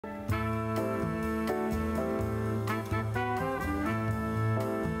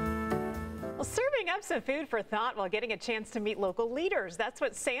Well, serving up some food for thought while getting a chance to meet local leaders. That's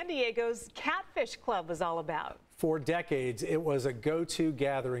what San Diego's Catfish Club was all about. For decades, it was a go-to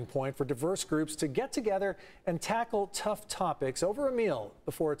gathering point for diverse groups to get together and tackle tough topics over a meal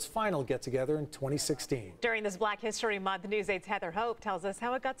before its final get-together in 2016. During this Black History Month, News 8's Heather Hope tells us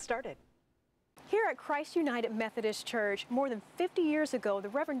how it got started. Here at Christ United Methodist Church, more than 50 years ago, the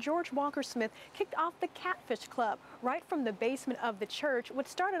Reverend George Walker Smith kicked off the Catfish Club right from the basement of the church. What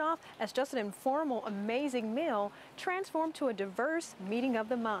started off as just an informal, amazing meal transformed to a diverse meeting of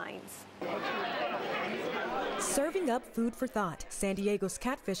the minds. Serving up food for thought, San Diego's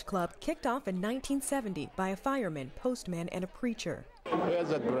Catfish Club kicked off in 1970 by a fireman, postman, and a preacher.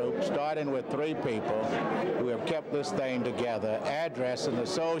 Here's a group starting with 3 people who have kept this thing together, addressing the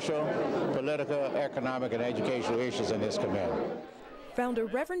social, political, economic, and educational issues in this community. Founder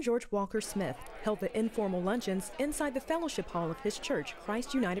Reverend George Walker Smith held the informal luncheons inside the fellowship hall of his church,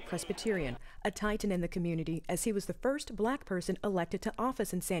 Christ United Presbyterian, a titan in the community, as he was the first Black person elected to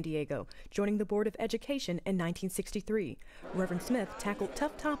office in San Diego, joining the Board of Education in 1963. Reverend Smith tackled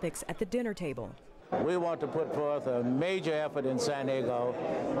tough topics at the dinner table. We want to put forth a major effort in San Diego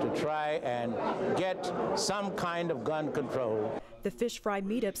to try and get some kind of gun control. The fish fry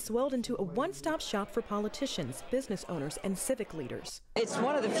meetup swelled into a one-stop shop for politicians, business owners, and civic leaders. It's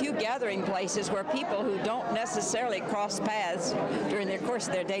one of the few gathering places where people who don't necessarily cross paths during the course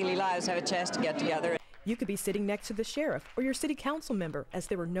of their daily lives have a chance to get together. You could be sitting next to the sheriff or your city council member, as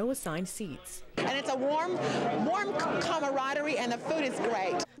there were no assigned seats. And it's a warm camaraderie, and the food is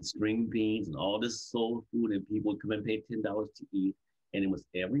great. String beans and all this soul food, and people would come and pay $10 to eat. And it was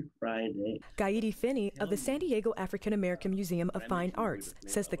every Friday. Gaidi Finney of the San Diego African American Museum of Fine Arts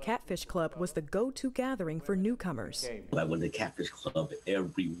says the Catfish Club was the go-to gathering for newcomers. I went to the Catfish Club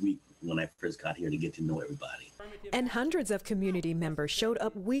every week when I first got here to get to know everybody. And hundreds of community members showed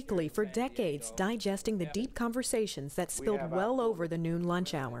up weekly for decades, digesting the deep conversations that spilled well over the noon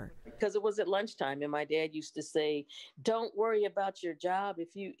lunch hour. Because it was at lunchtime, and my dad used to say, "Don't worry about your job.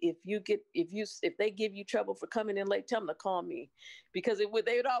 If they give you trouble for coming in late, tell them to call me," because they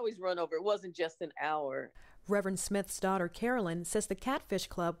would always run over. It wasn't just an hour. Reverend Smith's daughter Carolyn says the Catfish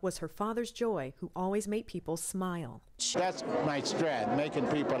Club was her father's joy, who always made people smile. That's my strength, making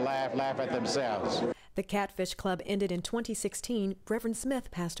people laugh at themselves. The Catfish Club ended in 2016. Reverend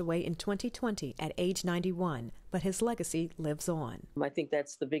Smith passed away in 2020 at age 91, but his legacy lives on. I think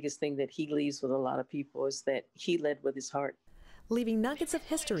that's the biggest thing that he leaves with a lot of people, is that he led with his heart. Leaving nuggets of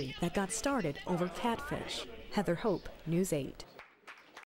history that got started over catfish. Heather Hope, News 8.